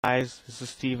Guys, this is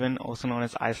Steven, also known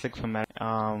as Isaac from I'd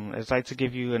like to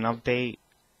give you an update.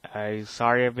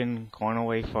 Sorry I've been going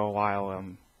away for a while.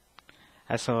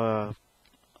 As a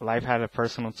life had a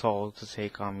personal toll to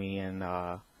take on me, and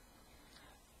had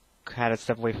to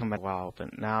step away from it a while.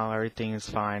 But now everything is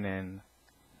fine, and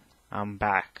I'm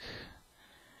back.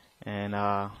 And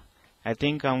I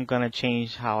think I'm gonna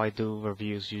change how I do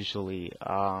reviews usually,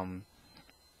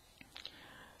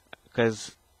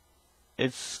 because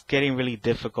it's getting really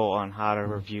difficult on how to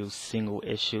review single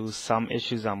issues. Some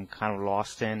issues I'm kind of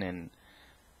lost in, and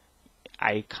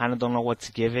I kind of don't know what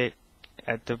to give it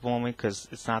at the moment because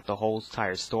it's not the whole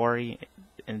entire story,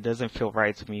 and it doesn't feel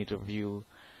right to me to review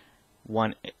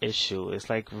one issue. It's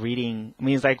like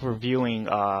it's like reviewing.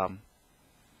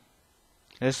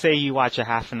 Let's say you watch a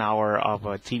half an hour of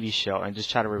a TV show and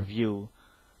just try to review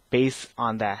based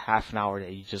on that half an hour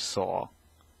that you just saw.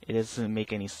 It doesn't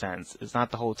make any sense. It's not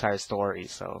the whole entire story,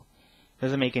 so it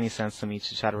doesn't make any sense to me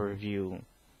to try to review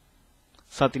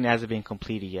something that hasn't been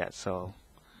completed yet. So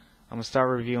I'm gonna start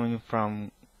reviewing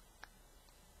from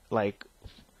like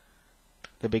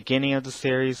the beginning of the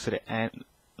series to the end,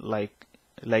 like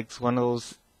one of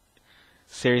those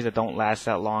series that don't last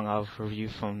that long. I'll review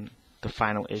from the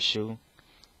final issue.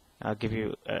 I'll give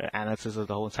you analysis of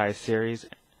the whole entire series,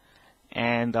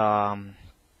 and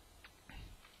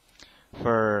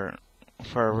for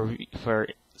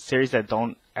series that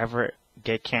don't ever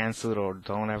get canceled or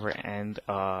don't ever end,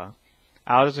 I'll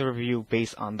just review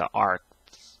based on the arc,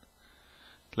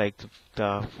 like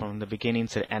the from the beginning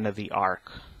to the end of the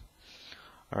arc.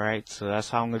 Alright, so that's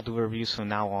how I'm gonna do reviews from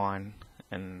now on,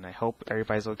 and I hope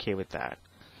everybody's okay with that.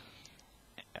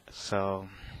 So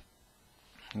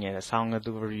yeah, that's how I'm gonna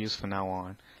do reviews from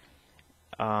now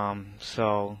on.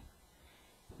 So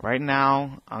right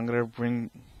now I'm gonna bring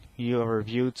you a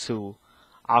review to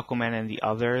Aquaman and the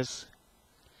Others.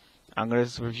 I'm going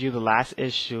to review the last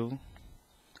issue,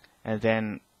 and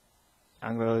then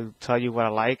I'm going to tell you what I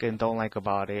like and don't like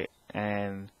about it,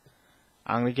 and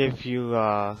I'm going to give you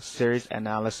a series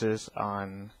analysis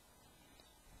on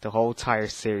the whole entire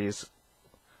series.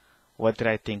 What did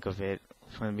I think of it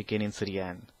from the beginning to the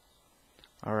end?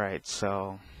 Alright,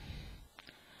 so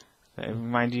I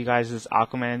remind you guys, this is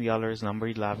Aquaman and the Others number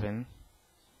 11.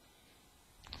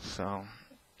 So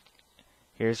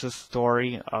here's the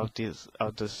story of the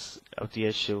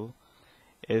issue.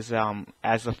 Is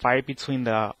as the fight between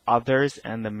the others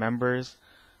and the members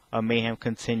of Mayhem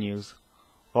continues,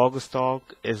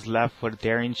 Vogelstalk is left with a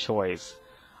daring choice: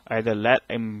 either let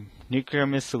a nuclear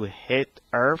missile hit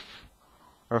Earth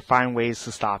or find ways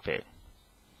to stop it.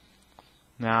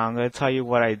 Now I'm going to tell you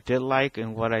what I did like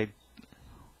and what I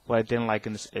didn't like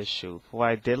in this issue. What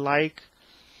I did like,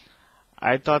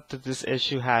 I thought that this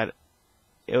issue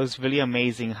it was really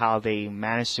amazing how they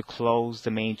managed to close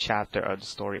the main chapter of the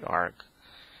story arc.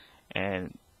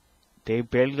 And they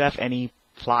barely left any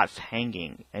plots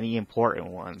hanging, any important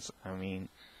ones. I mean,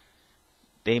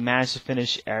 they managed to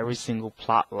finish every single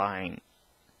plot line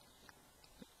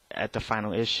at the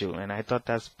final issue. And I thought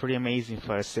that's pretty amazing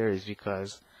for a series,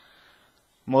 because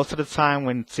most of the time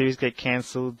when series get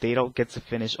canceled, they don't get to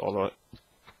finish all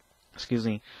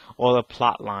the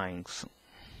plot lines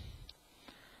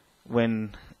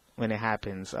when it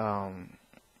happens.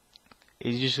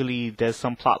 It usually there's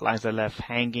some plot lines that are left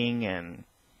hanging and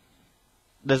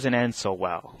doesn't end so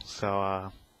well.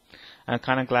 So I'm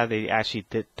kind of glad they actually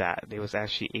did that. They was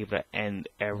actually able to end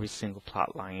every single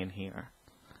plot line in here.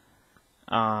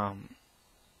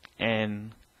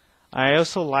 And I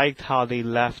also liked how they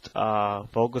left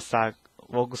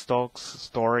Vogelstalk's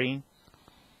story.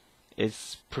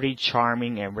 It's pretty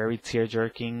charming and very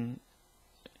tear-jerking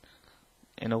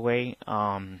in a way.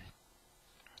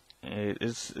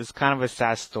 It's kind of a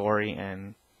sad story,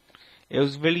 and it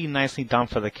was really nicely done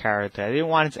for the character. I didn't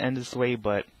want it to end this way,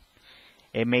 but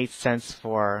it made sense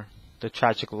for the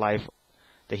tragic life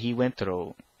that he went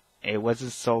through. It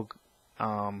wasn't so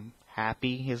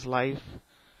happy, his life.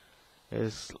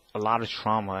 There's a lot of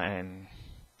trauma, and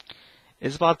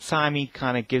it's about time he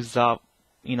kind of gives up,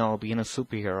 being a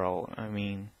superhero. I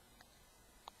mean,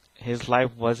 his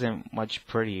life wasn't much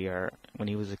prettier when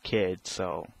he was a kid,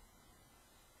 so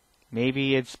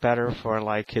maybe it's better for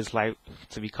his life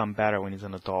to become better when he's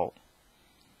an adult.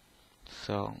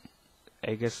 So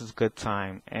I guess it's a good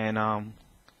time, and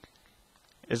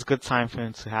it's a good time for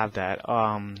him to have that.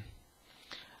 I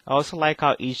also like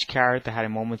how each character had a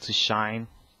moment to shine.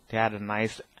 They had a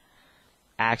nice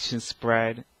action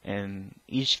spread, and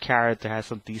each character has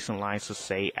some decent lines to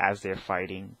say as they're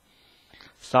fighting.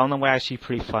 Some of them were actually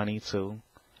pretty funny too,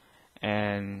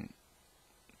 and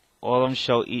all of them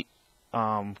show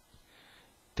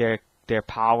their their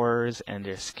powers and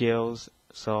their skills.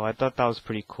 So I thought that was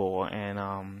pretty cool.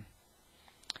 And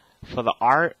for the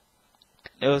art,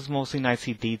 it was mostly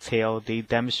nicely detailed. They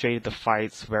demonstrated the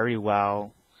fights very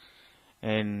well.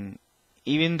 And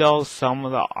even though some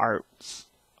of the art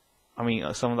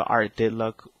did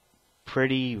look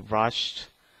pretty rushed,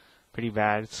 pretty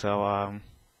bad. So,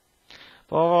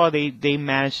 but overall, they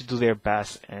managed to do their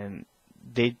best, and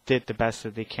they did the best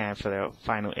that they can for their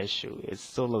final issue. It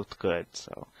still looked good,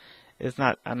 so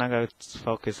I'm not gonna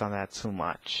focus on that too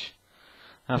much.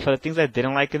 For the things I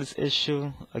didn't like in this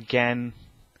issue, again,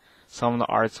 some of the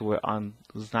arts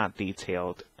was not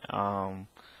detailed.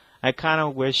 I kind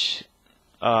of wish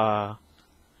I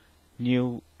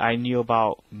knew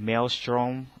about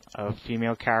Maelstrom, a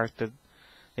female character.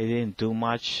 They didn't do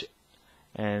much,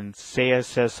 and Seiya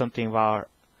says something about,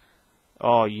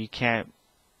 oh, you can't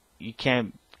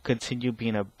continue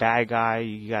being a bad guy.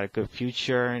 You got a good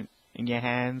future in your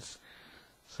hands.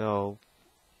 So,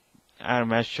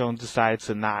 Maelstrom decided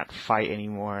to not fight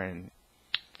anymore, and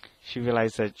she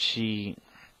realized that she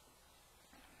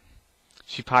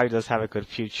probably does have a good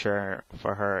future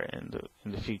for her in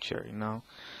the future, you know.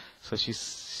 So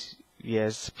it's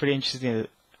pretty interesting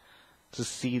to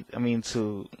see. I mean,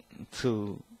 to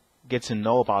get to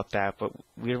know about that, but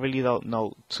we really don't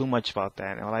know too much about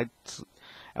that. And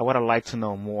I would have liked to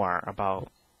know more about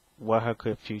what her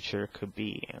good future could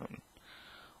be and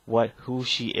who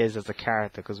she is as a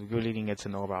character, because we really didn't get to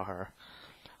know about her.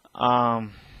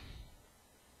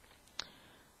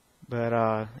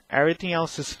 But everything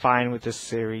else is fine with this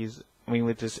series. I mean,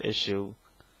 with this issue,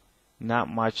 not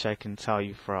much I can tell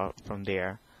you from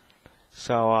there.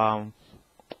 So,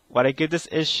 what I give this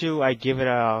issue, I give it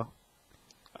a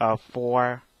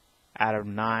 4 out of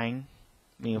 9.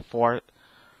 I mean, 4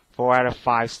 out of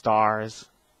 5 stars.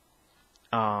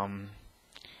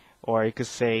 Or you could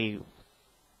say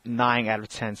 9 out of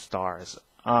 10 stars.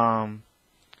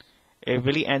 It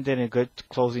really ended in a good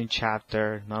closing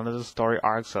chapter. None of the story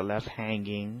arcs are left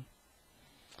hanging.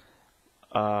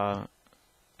 I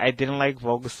didn't like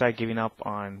Vogelstar giving up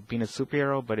on being a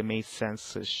superhero, but it made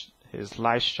sense to his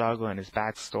life struggle and his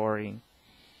backstory.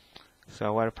 So I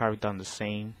would have probably done the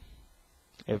same.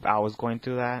 If I was going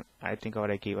through that, I think I would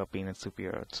have gave up being a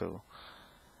superhero too.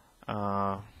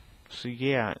 So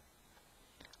yeah,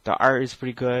 the art is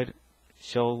pretty good.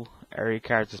 Show every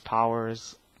character's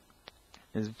powers.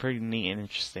 It's pretty neat and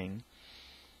interesting.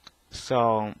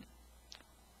 So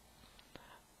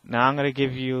now I'm gonna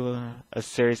give you a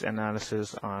series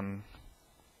analysis on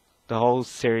the whole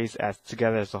series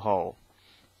together as a whole.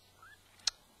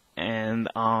 And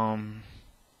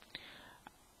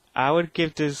I would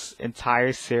give this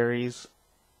entire series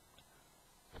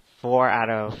 4 out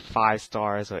of 5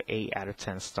 stars or 8 out of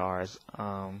 10 stars.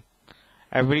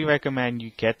 I really recommend you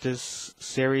get this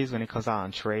series when it comes out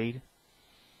on trade.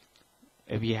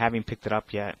 If you haven't picked it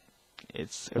up yet,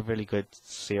 it's a really good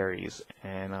series.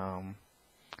 And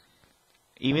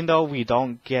even though we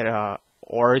don't get a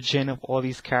origin of all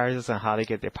these characters and how they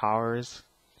get their powers,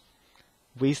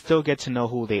 we still get to know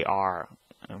who they are.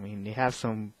 I mean, they have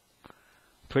some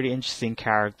pretty interesting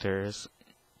characters,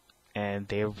 and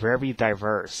they're very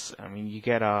diverse. I mean, you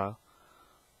get a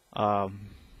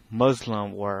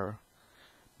Muslim or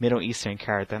Middle Eastern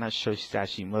character. I'm not sure she's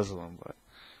actually Muslim, but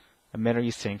a Middle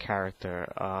Eastern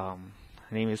character. Her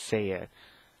name is Sayed.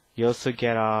 You also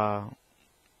get a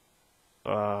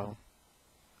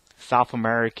South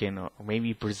American or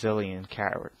maybe Brazilian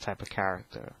type of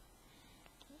character.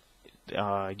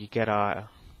 You get a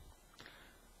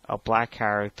black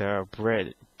character,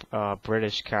 a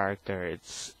British character.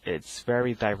 It's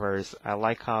very diverse. I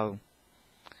like how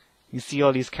you see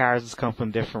all these characters come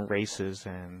from different races,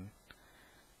 and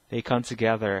they come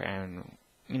together and,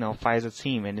 you know, fight as a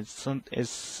team. And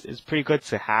it's pretty good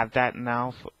to have that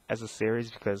now as a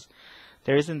series, because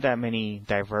there isn't that many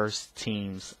diverse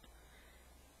teams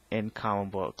in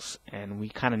comic books, and we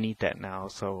kind of need that now.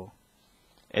 So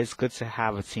it's good to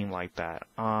have a team like that.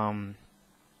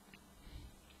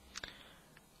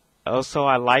 Also,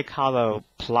 I like how the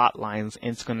plot lines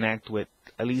interconnect with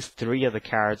at least 3 of the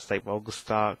characters, like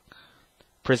Vogelstar,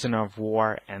 Prisoner of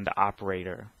War, and the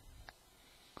Operator.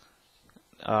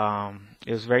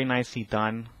 It was very nicely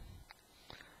done.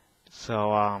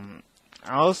 So,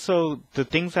 also, the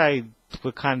things I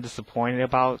was kind of disappointed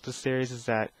about the series is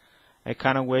that I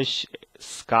kind of wish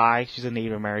Sky, she's a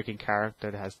Native American character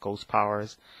that has ghost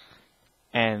powers,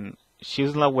 and she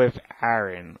was in love with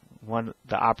Aaron,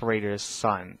 the Operator's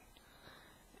son.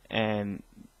 And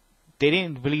they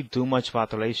didn't really do much about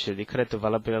the relationship. They could have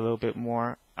developed it a little bit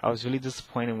more. I was really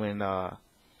disappointed when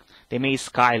they made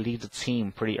Sky leave the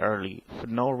team pretty early for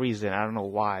no reason. I don't know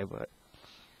why, but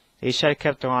They should have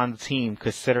kept her on the team,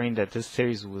 considering that this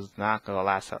series was not gonna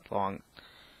last that long.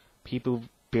 People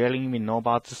barely even know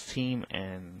about this team,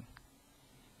 and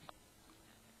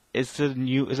it's a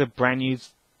brand new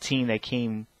team that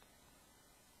came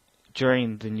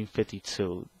during the New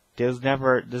 52.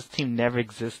 This team never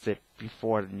existed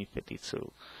before the New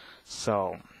 52.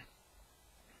 So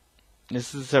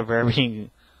this is a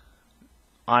very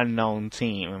unknown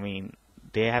team. I mean,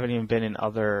 they haven't even been in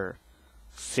other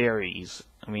series.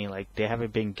 I mean, like, they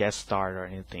haven't been guest starred or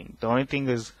anything. The only thing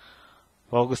is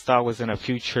Volgastar was in a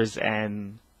Futures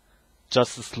and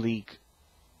Justice League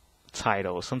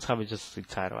title, some type of Justice League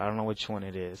title. I don't know which one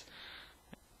it is.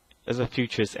 It's a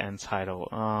Futures End title.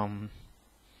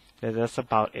 That's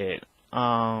about it.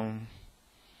 I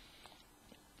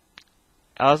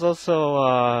was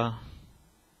also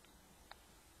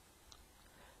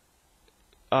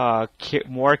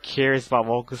more curious about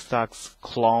Volgastar's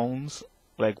clones,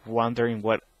 like wondering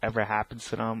what ever happened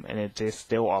to them, and if they're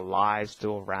still alive,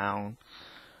 still around.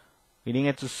 We didn't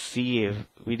get to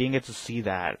see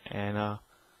that, and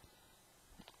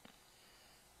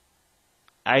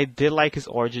I did like his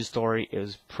origin story. It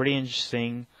was pretty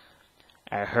interesting.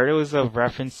 I heard it was a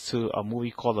reference to a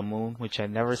movie called The Moon, which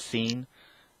I'd never seen.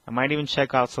 I might even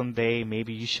check out someday.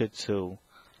 Maybe you should too.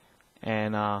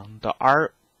 And the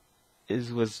art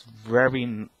was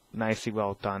very nicely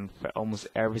well done for almost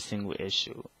every single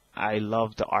issue. I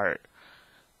love the art.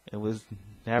 It was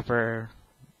never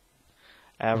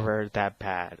ever that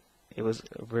bad. It was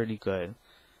really good.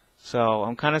 So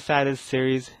I'm kind of sad this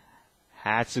series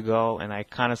had to go, and I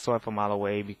kind of saw it from all the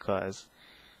way because,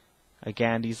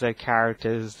 again, these are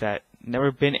characters that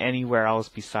never been anywhere else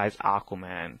besides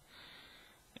Aquaman,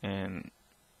 and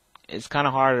it's kind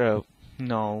of hard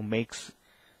to, make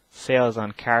sales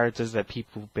on characters that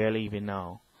people barely even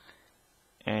know.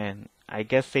 And I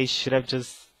guess they should have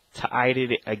just tied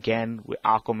it again with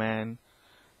Aquaman,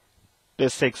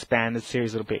 just to expand the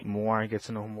series a little bit more and get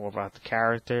to know more about the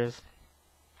characters.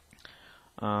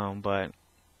 But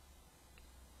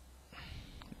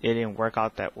it didn't work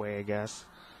out that way, I guess.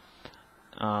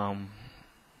 I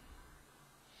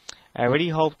really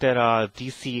hope that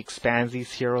DC expands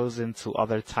these heroes into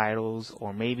other titles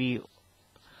or maybe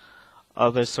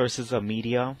other sources of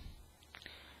media,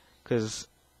 because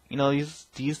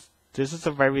this is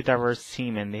a very diverse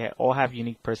team, and they all have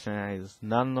unique personalities.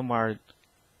 None of them are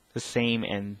the same,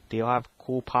 and they all have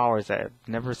cool powers that I've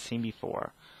never seen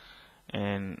before.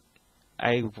 And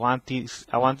I want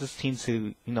this team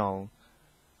to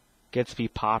get to be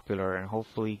popular and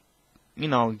hopefully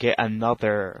get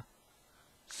another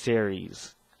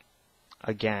series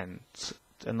again,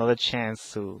 another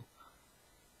chance to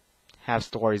have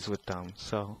stories with them.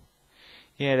 So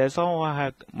yeah, that's all I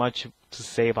had much to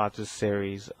say about this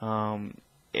series.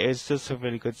 It's just a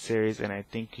really good series, and I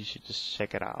think you should just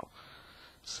check it out.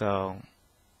 So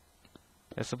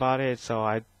that's about it. So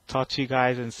I talk to you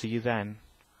guys and see you then.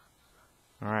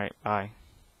 Alright, bye.